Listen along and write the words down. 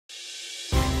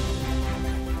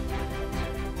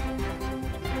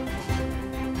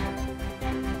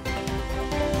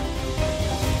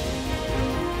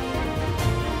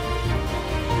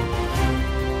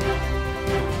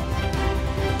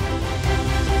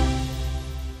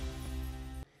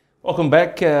Welcome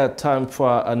back. Time for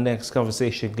our next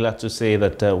conversation. Glad to say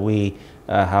that we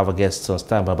have a guest on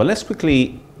standby. But let's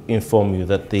quickly inform you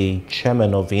that the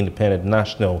chairman of the Independent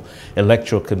National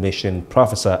Electoral Commission,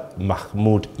 Professor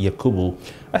Mahmoud Yakubu,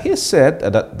 he has said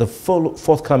that the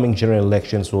forthcoming general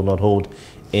elections will not hold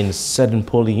in certain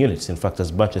polling units. In fact,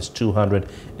 as much as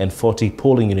 240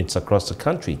 polling units across the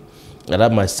country. Now,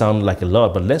 that might sound like a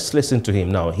lot, but let's listen to him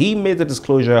now. He made the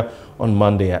disclosure on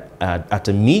Monday at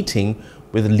a meeting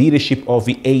with the leadership of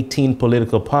the 18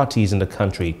 political parties in the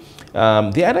country.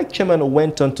 The I.N.E.C chairman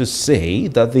went on to say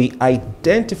that the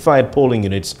identified polling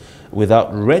units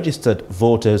without registered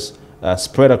voters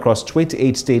spread across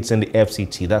 28 states and the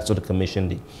FCT. That's what the commission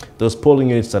did. Those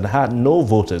polling units that had no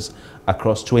voters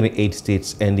across 28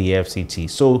 states and the FCT.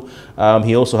 So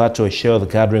he also had to assure the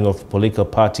gathering of political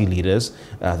party leaders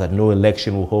that no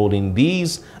election will hold in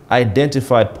these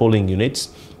identified polling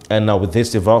units. And now with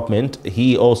this development,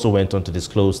 he also went on to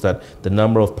disclose that the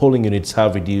number of polling units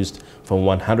have reduced from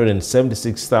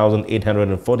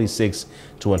 176,846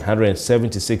 to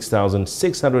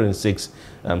 176,606.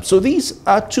 So these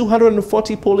are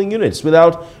 240 polling units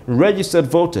without registered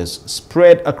voters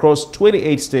spread across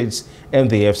 28 states and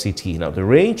the FCT. Now, they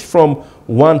range from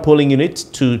 1 polling unit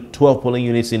to 12 polling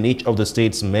units in each of the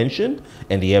states mentioned,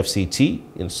 and the FCT,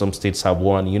 in some states have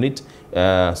 1 unit,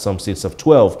 some states have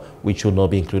 12, which will not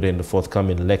be included in the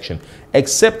forthcoming election,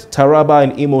 except Taraba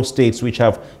and Imo states, which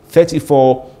have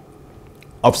 34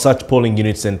 of such polling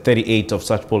units and 38 of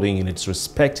such polling units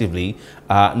respectively.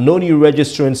 No new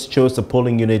registrants chose the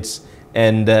polling units,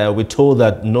 and we're told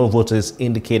that no voters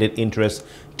indicated interest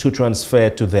to transfer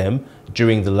to them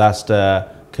during the last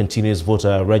continuous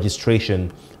voter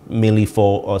registration, mainly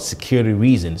for security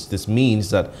reasons. This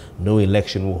means that no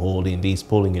election will hold in these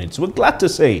polling units. We're glad to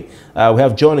say we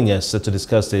have joining us to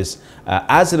discuss this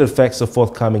as it affects the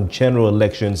forthcoming general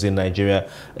elections in Nigeria,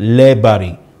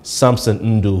 Lebari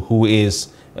Samson Nduh, who is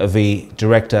the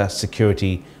Director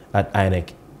Security at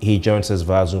I.N.E.C. He joins us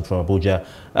via Zoom from Abuja.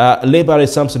 Lebari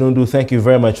Samson Nduh, thank you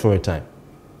very much for your time.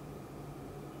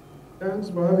 Thanks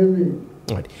for having me.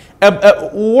 All right.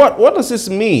 What does this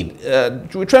mean?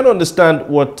 We're trying to understand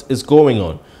what is going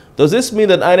on. Does this mean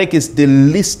that I.N.E.C is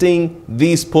delisting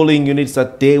these polling units,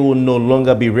 that they will no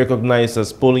longer be recognized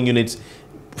as polling units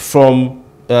from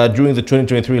during the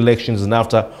 2023 elections and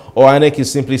after? Or I.N.E.C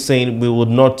is simply saying we will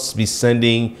not be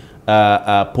sending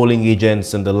polling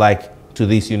agents and the like to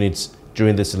these units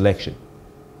during this election?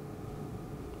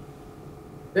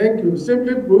 Thank you.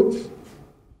 Simply put,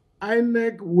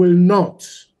 I.N.E.C will not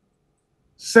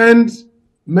send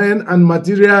men and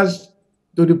materials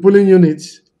to the polling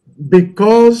units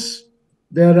because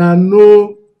there are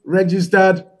no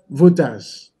registered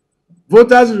voters.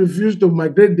 Voters refuse to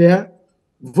migrate there.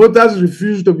 Voters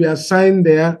refuse to be assigned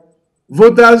there.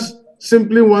 Voters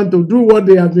simply want to do what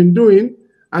they have been doing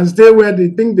and stay where they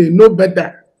think they know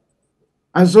better.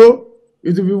 And so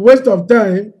it will be a waste of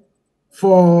time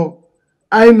for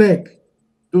I.N.E.C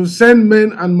to send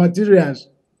men and materials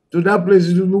to that place.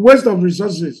 It will be a waste of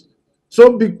resources.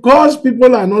 So because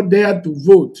people are not there to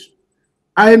vote,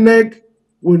 I.N.E.C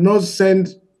will not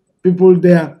send people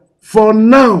there for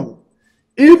now.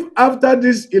 If after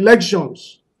these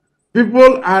elections,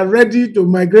 people are ready to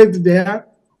migrate there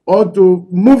or to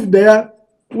move there,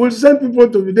 we'll send people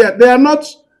to be there. They are not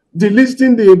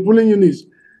delisting the polling units.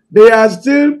 They are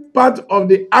still part of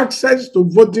the access to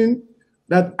voting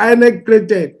that I.N.E.C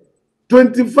created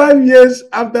 25 years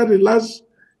after the last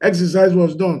exercise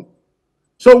was done.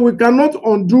 So we cannot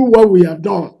undo what we have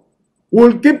done.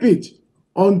 We'll keep it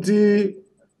until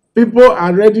people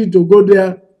are ready to go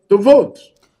there to vote.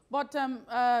 But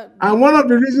and one of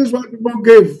the reasons why people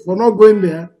gave for not going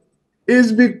there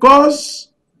is because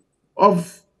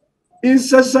of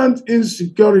incessant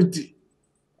insecurity.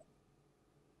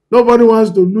 Nobody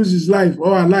wants to lose his life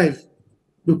or her life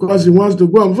because he wants to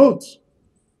go and vote.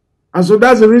 And so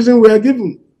that's the reason we are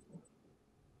given.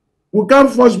 We can't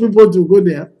force people to go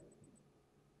there.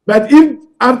 But if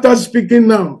after speaking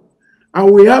now,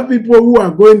 and we have people who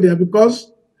are going there,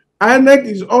 because I.N.E.C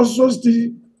is also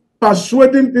still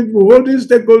persuading people, holding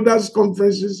stakeholders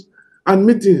conferences and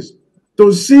meetings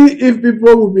to see if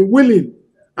people will be willing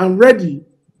and ready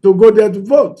to go there to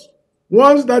vote.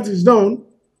 Once that is done,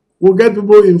 we'll get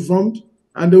people informed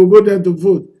and they will go there to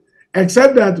vote.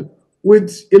 Except that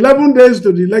with 11 days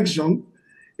to the election,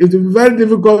 it will be very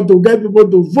difficult to get people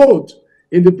to vote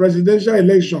in the presidential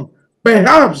election.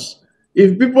 Perhaps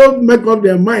if people make up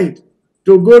their mind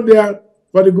to go there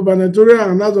for the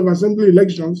gubernatorial and House of Assembly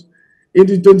elections in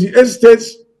the 28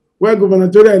 states where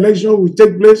gubernatorial election will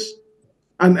take place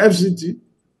and FCT,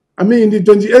 in the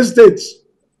 28 states,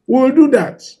 we will do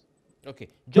that. Okay.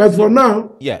 But for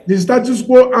now, yeah. the status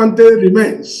quo ante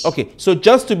remains. Okay. So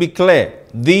just to be clear,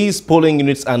 these polling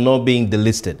units are not being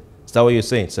delisted. Is that what you're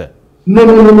saying, sir?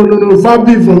 No. Far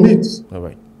be from it. All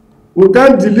right. We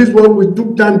can't delete what we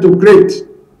took time to create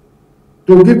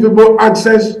to give people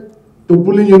access to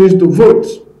polling units to vote.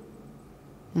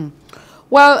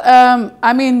 Well,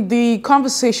 I mean, the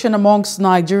conversation amongst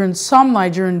Nigerians, some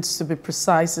Nigerians to be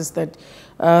precise, is that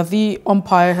the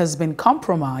umpire has been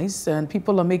compromised, and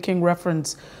people are making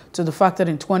reference to the fact that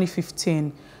in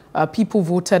 2015, people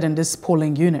voted in this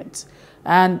polling unit.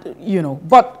 And, you know,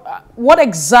 but what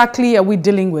exactly are we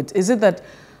dealing with? Is it that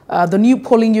the new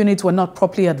polling units were not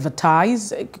properly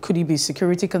advertised? Could it be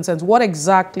security concerns? What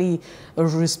exactly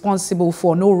is responsible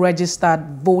for no registered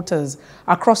voters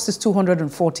across these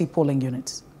 240 polling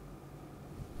units?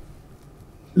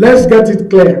 Let's get it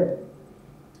clear.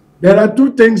 There are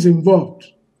two things involved.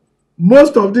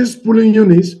 Most of these polling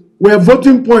units were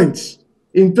voting points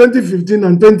in 2015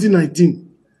 and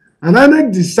 2019. And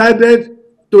I.N.E.C decided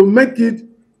to make it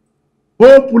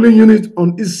whole polling unit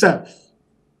on itself.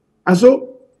 And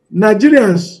so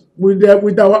Nigerians,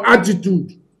 with our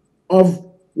attitude of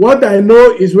what I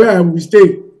know is where I will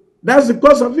stay, that's the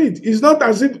cause of it. It's not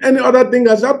as if any other thing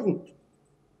has happened.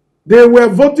 They were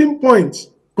voting points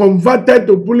converted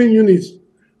to polling units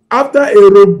after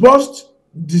a robust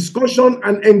discussion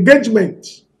and engagement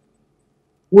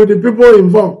with the people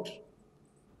involved.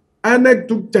 I.N.E.C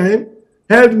took time,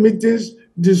 held meetings,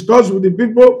 discussed with the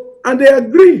people, and they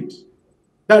agreed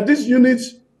that these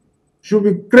units should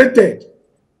be created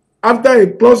after a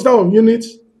cluster of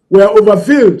units were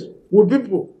overfilled with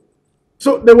people.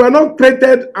 So they were not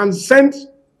created and sent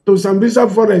to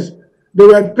Sambisa Forest. They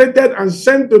were created and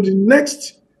sent to the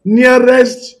next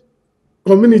nearest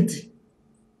community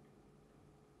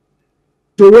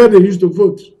to where they used to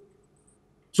vote.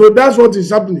 So that's what is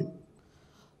happening.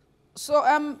 So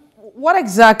what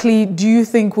exactly do you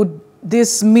think would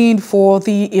this mean for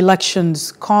the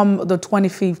elections come the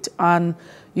 25th and,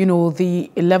 you know, the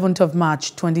 11th of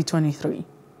March, 2023?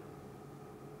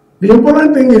 The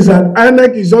important thing is that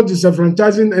I.N.E.C is not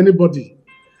disenfranchising anybody.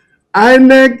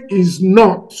 I.N.E.C is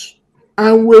not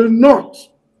and will not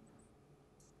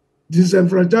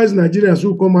disenfranchise Nigerians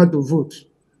who come out to vote.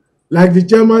 Like the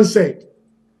chairman said,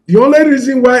 the only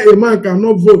reason why a man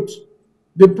cannot vote,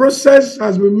 the process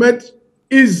has been made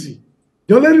easy.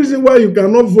 The only reason why you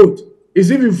cannot vote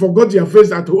is if you forgot your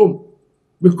face at home.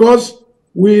 Because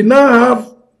we now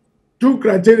have two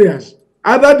criteria,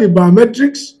 either the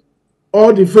biometrics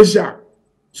or the facial.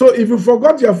 So if you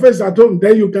forgot your face at home,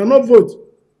 then you cannot vote.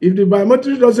 If the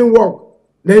biometrics doesn't work,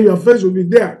 then your face will be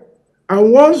there.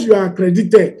 And once you are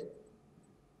accredited,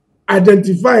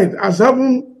 identified as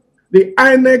having the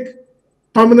I.N.E.C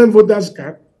permanent voters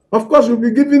card, of course you'll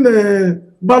be given a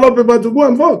ballot paper to go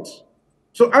and vote.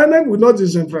 So I.N.E.C will not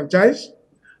disenfranchise,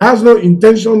 has no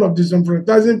intention of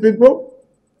disenfranchising people,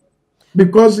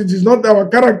 because it is not our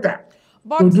character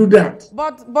to do that.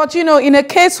 But you know, in a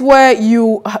case where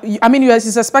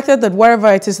it's expected that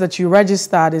wherever it is that you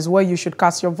registered is where you should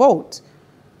cast your vote.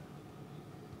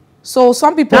 So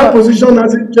some people... That position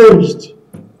hasn't changed.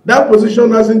 That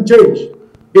position hasn't changed.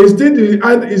 It's still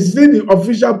the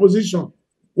official position.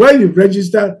 Where you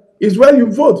register is where you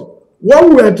vote. What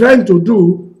we are trying to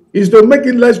do is to make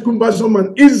it less cumbersome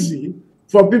and easy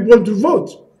for people to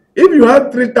vote. If you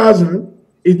have 3,000,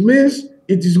 it means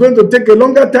it is going to take a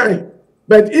longer time.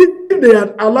 But if they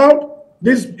had allowed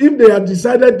this, if they had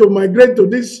decided to migrate to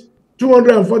these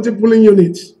 240 polling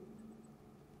units,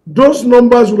 those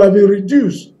numbers will have been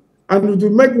reduced, and it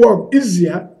will make work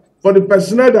easier for the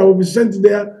personnel that will be sent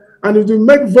there, and it will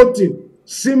make voting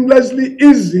seamlessly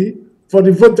easy for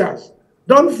the voters.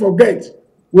 Don't forget,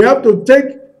 we have to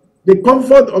take the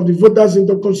comfort of the voters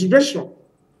into consideration.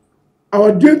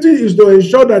 Our duty is to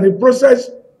ensure that the process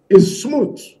is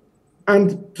smooth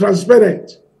and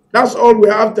transparent. That's all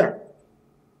we're after.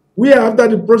 We are after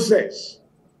the process.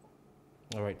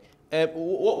 All right.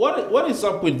 What is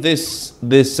up with this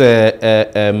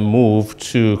move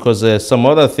to? Because some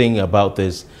other thing about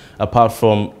this, apart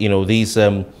from these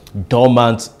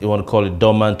dormant, you want to call it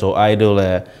dormant or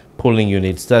idle polling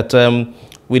units, that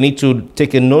we need to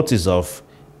take a notice of.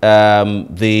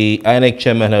 The I.N.E.C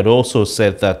chairman had also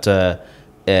said that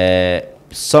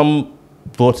some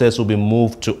voters will be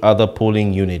moved to other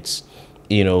polling units.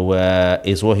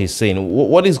 Is what he's saying.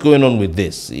 What is going on with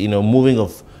this? Moving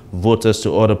of voters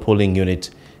to other polling unit.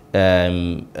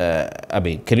 Can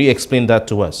you explain that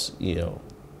to us?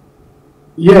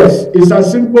 Yes, it's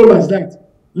as simple as that.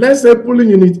 Let's say polling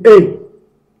unit A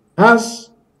has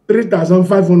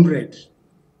 3,500.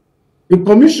 The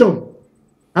commission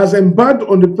has embarked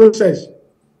on the process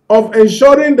of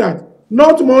ensuring that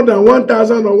not more than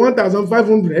 1,000 or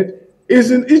 1,500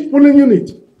 is in each polling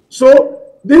unit. So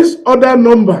this other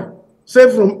number, say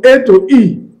from A to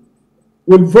E,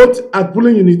 will vote at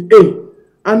polling unit A.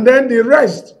 And then the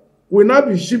rest will now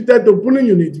be shifted to polling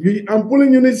unit B and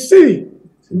polling unit C,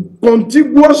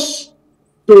 contiguous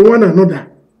to one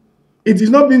another. It is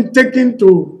not being taken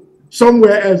to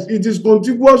somewhere else. It is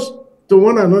contiguous to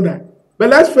one another. But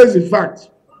let's face the fact.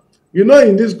 You know,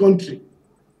 in this country,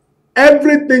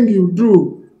 everything you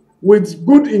do with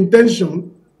good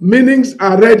intention, meanings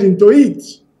are read into it.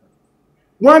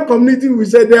 One community will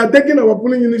say they are taking our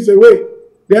polling units away.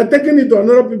 They are taking it to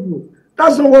another people.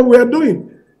 That's not what we are doing.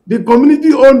 The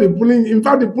community owns the polling. In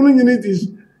fact, the polling unit is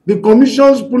the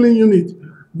commission's polling unit.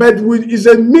 But it's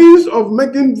a means of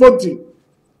making voting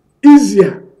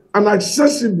easier and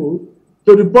accessible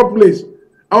to the populace.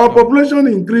 Our population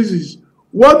increases.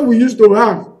 What we used to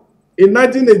have in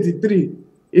 1983,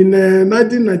 in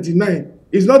 1999,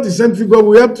 is not the same figure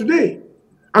we have today.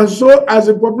 And so, as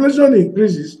the population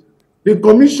increases, the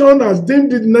Commission has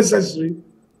deemed it necessary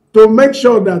to make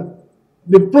sure that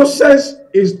the process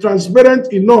is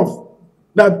transparent enough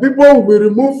that people will be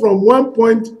removed from one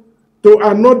point to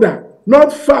another,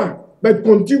 not far, but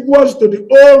contiguous to the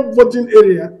old voting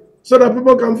area, so that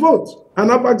people can vote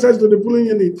and have access to the polling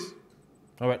units.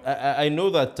 All right. I know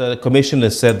that the Commission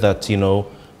has said that,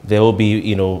 there will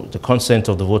be, the consent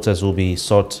of the voters will be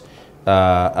sought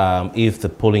if the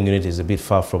polling unit is a bit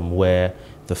far from where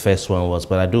the first one was.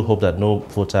 But I do hope that no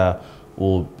voter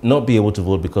will not be able to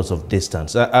vote because of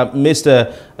distance.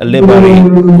 Mr. Lebari,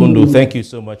 Nduh, thank you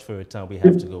so much for your time. We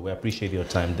have to go. We appreciate your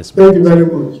time this morning. Thank you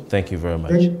very much. Thank you very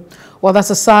much. Well, that's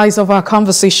the size of our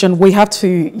conversation. We have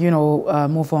to,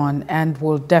 move on, and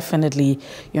we'll definitely,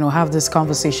 have this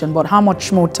conversation. But how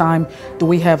much more time do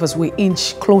we have as we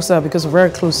inch closer, because we're very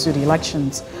close to the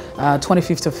elections?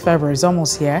 25th of February is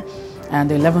almost here, and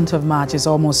the 11th of March is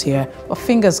almost here. But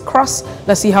fingers crossed.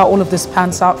 Let's see how all of this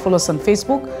pans out. Follow us on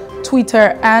Facebook,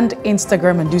 Twitter, and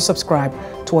Instagram, and do subscribe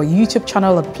to our YouTube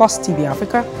channel at Plus TV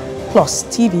Africa, Plus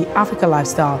TV Africa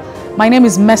Lifestyle. My name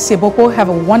is Messi Boko. Have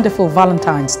a wonderful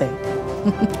Valentine's Day.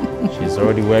 She's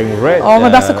already wearing red. Oh, but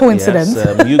that's a coincidence.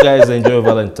 Yes, you guys enjoy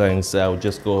Valentine's. I'll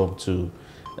just go home to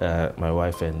my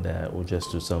wife, and we'll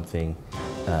just do something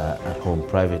at home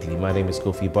privately. My name is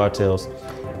Kofi Bartels,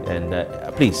 and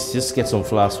please just get some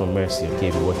flowers from Mercy, okay,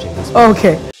 if you're watching this video.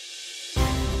 Okay.